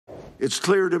It's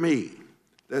clear to me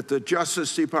that the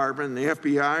Justice Department and the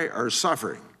FBI are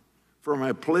suffering from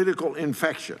a political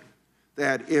infection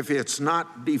that, if it's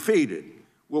not defeated,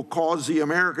 will cause the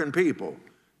American people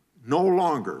no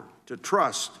longer to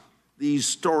trust these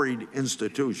storied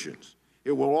institutions.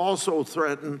 It will also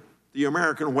threaten the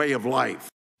American way of life.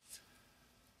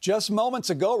 Just moments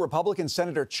ago, Republican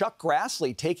Senator Chuck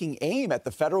Grassley taking aim at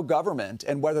the federal government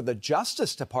and whether the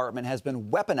Justice Department has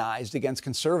been weaponized against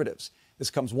conservatives.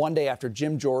 This comes one day after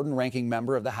Jim Jordan, ranking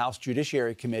member of the House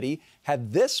Judiciary Committee,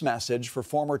 had this message for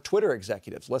former Twitter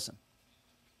executives. Listen.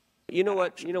 You know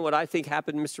what I think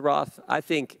happened, Mr. Roth? I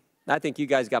think you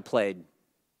guys got played.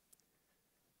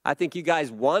 I think you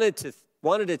guys wanted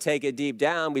to take it deep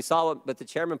down. We saw what the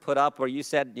chairman put up where you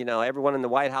said, everyone in the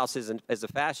White House is a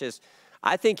fascist.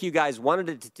 I think you guys wanted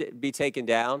it to be taken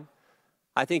down.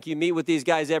 I think you meet with these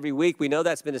guys every week. We know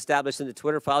that's been established in the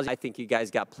Twitter files. I think you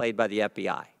guys got played by the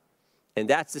FBI. And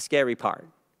that's the scary part.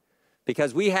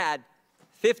 Because we had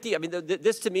 50,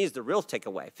 this to me is the real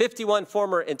takeaway. 51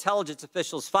 former intelligence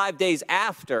officials 5 days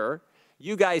after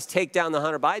you guys take down the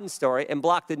Hunter Biden story and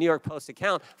block the New York Post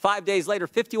account. 5 days later,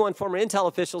 51 former intel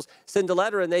officials send a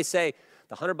letter and they say,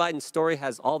 the Hunter Biden story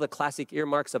has all the classic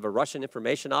earmarks of a Russian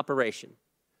information operation.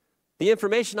 The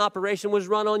information operation was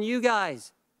run on you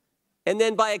guys, and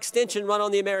then by extension run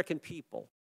on the American people.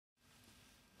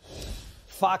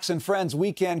 Fox and Friends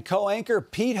weekend co-anchor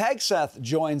Pete Hegseth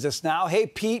joins us now. Hey,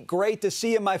 Pete, great to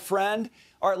see you, my friend.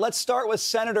 All right, let's start with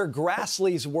Senator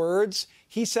Grassley's words.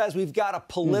 He says we've got a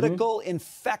political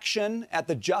infection at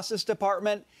the Justice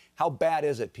Department. How bad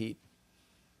is it, Pete?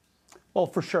 Well,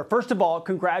 for sure. First of all,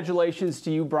 congratulations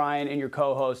to you, Brian, and your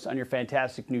co-hosts on your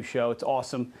fantastic new show. It's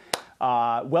awesome.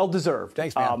 Well-deserved.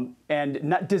 Thanks, man.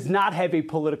 And does not have a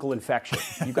political infection.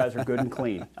 You guys are good and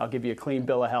clean. I'll give you a clean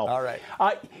bill of health. All right.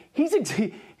 He's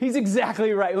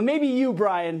exactly right. Well, maybe you,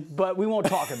 Brian, but we won't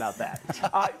talk about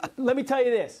that. Let me tell you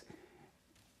this.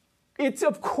 It's,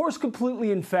 of course,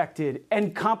 completely infected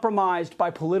and compromised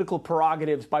by political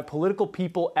prerogatives, by political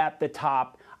people at the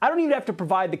top. I don't even have to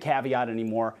provide the caveat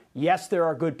anymore. Yes, there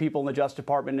are good people in the Justice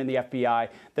Department and the FBI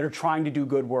that are trying to do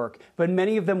good work, but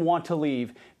many of them want to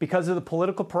leave because of the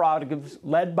political prerogatives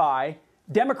led by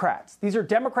Democrats. These are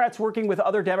Democrats working with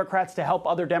other Democrats to help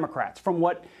other Democrats, from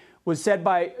what was said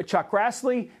by Chuck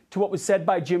Grassley to what was said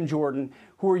by Jim Jordan,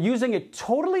 who are using an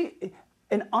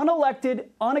unelected,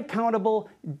 unaccountable,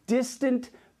 distant,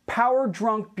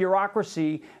 power-drunk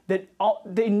bureaucracy that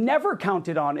they never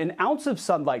counted on an ounce of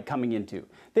sunlight coming into.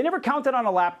 They never counted on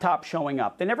a laptop showing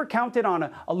up. They never counted on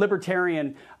a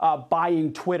libertarian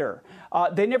buying Twitter.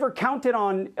 They never counted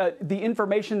on the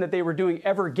information that they were doing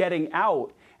ever getting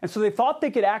out. And so they thought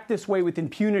they could act this way with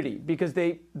impunity because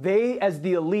they as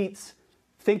the elites,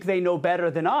 think they know better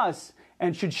than us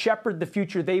and should shepherd the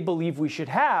future they believe we should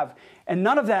have. And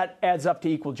none of that adds up to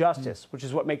equal justice, which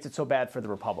is what makes it so bad for the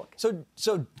Republic.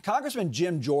 So Congressman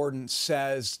Jim Jordan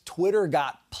says Twitter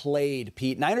got played,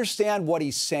 Pete. And I understand what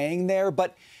he's saying there,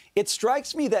 but it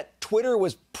strikes me that Twitter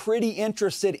was pretty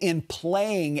interested in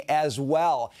playing as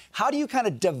well. How do you kind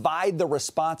of divide the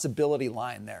responsibility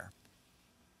line there?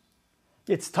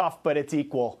 It's tough, but it's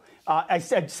equal. I've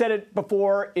said it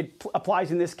before. It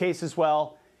applies in this case as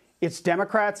well. It's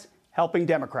Democrats helping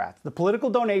Democrats. The political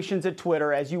donations at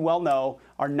Twitter, as you well know,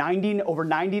 are over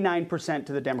 99%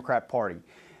 to the Democrat Party.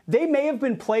 They may have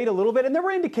been played a little bit, and there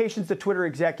were indications that Twitter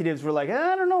executives were like,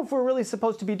 I don't know if we're really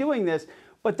supposed to be doing this,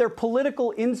 but their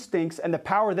political instincts and the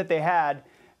power that they had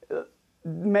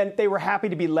meant they were happy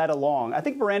to be led along. I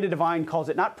think Miranda Devine calls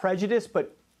it not prejudice,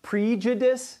 but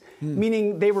prejudice,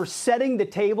 meaning they were setting the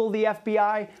table, the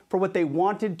FBI, for what they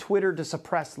wanted Twitter to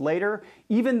suppress later,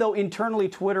 even though internally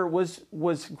Twitter was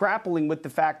grappling with the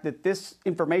fact that this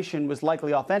information was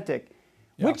likely authentic,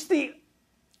 which the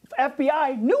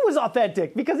FBI knew was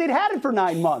authentic because they'd had it for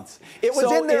 9 months. It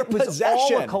was in their possession. It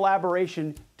was all a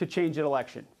collaboration to change an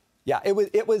election. Yeah,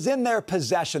 it was in their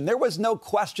possession. There was no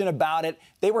question about it.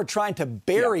 They were trying to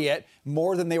bury it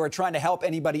more than they were trying to help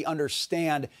anybody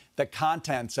understand the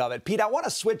contents of it. Pete, I want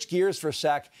to switch gears for a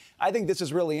sec. I think this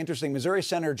is really interesting. Missouri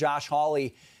Senator Josh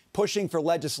Hawley pushing for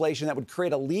legislation that would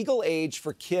create a legal age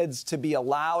for kids to be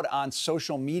allowed on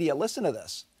social media. Listen to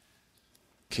this.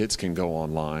 Kids can go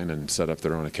online and set up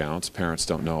their own accounts. Parents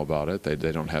don't know about it.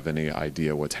 They don't have any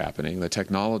idea what's happening. The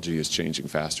technology is changing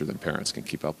faster than parents can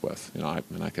keep up with.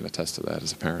 I can attest to that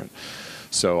as a parent.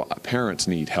 So parents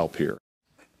need help here.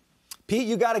 Pete,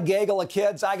 you got a gaggle of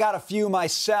kids. I got a few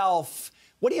myself.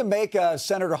 What do you make of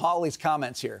Senator Hawley's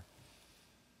comments here?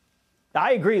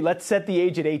 I agree. Let's set the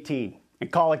age at 18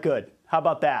 and call it good. How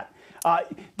about that?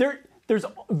 There's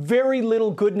very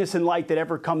little goodness and light that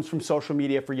ever comes from social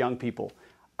media for young people.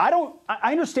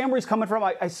 I understand where he's coming from.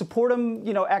 I support him,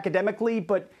 academically,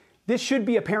 but this should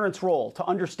be a parent's role to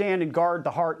understand and guard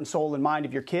the heart and soul and mind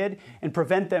of your kid and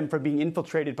prevent them from being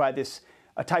infiltrated by this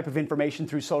type of information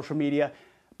through social media.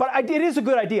 But it is a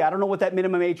good idea. I don't know what that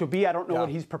minimum age would be. I don't know what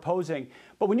he's proposing.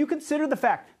 But when you consider the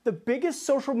fact, the biggest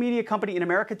social media company in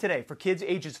America today for kids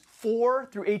ages 4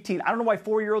 through 18, I don't know why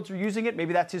 4-year-olds are using it,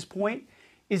 maybe that's his point,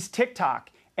 is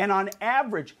TikTok. And on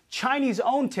average,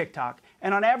 Chinese-owned TikTok,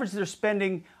 and on average they're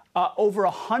spending over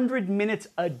 100 minutes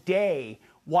a day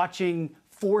watching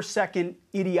 4-second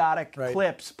idiotic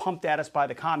clips pumped at us by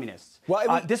the communists.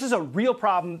 Well, this is a real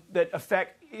problem that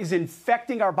is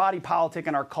infecting our body politic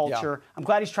and our culture. Yeah. I'm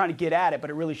glad he's trying to get at it, but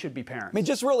it really should be parents. I mean,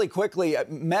 just really quickly,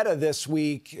 Meta this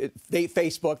week,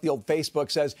 Facebook, the old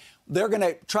Facebook, says they're going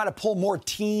to try to pull more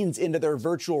teens into their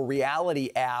virtual reality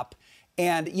app.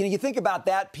 And, you think about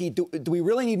that, Pete, do we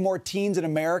really need more teens in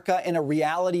America in a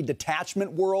reality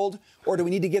detachment world? Or do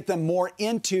we need to get them more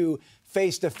into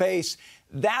face-to-face?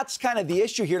 That's kind of the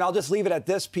issue here. And I'll just leave it at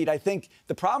this, Pete. I think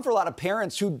the problem for a lot of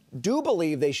parents who do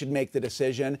believe they should make the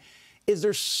decision is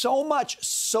there's so much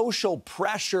social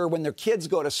pressure when their kids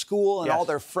go to school and all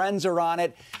their friends are on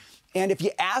it. And if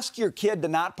you ask your kid to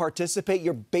not participate,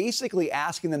 you're basically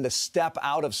asking them to step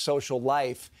out of social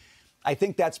life. I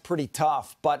think that's pretty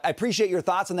tough. But I appreciate your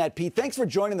thoughts on that, Pete. Thanks for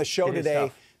joining the show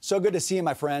today. So good to see you,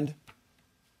 my friend.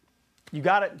 You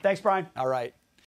got it. Thanks, Brian. All right.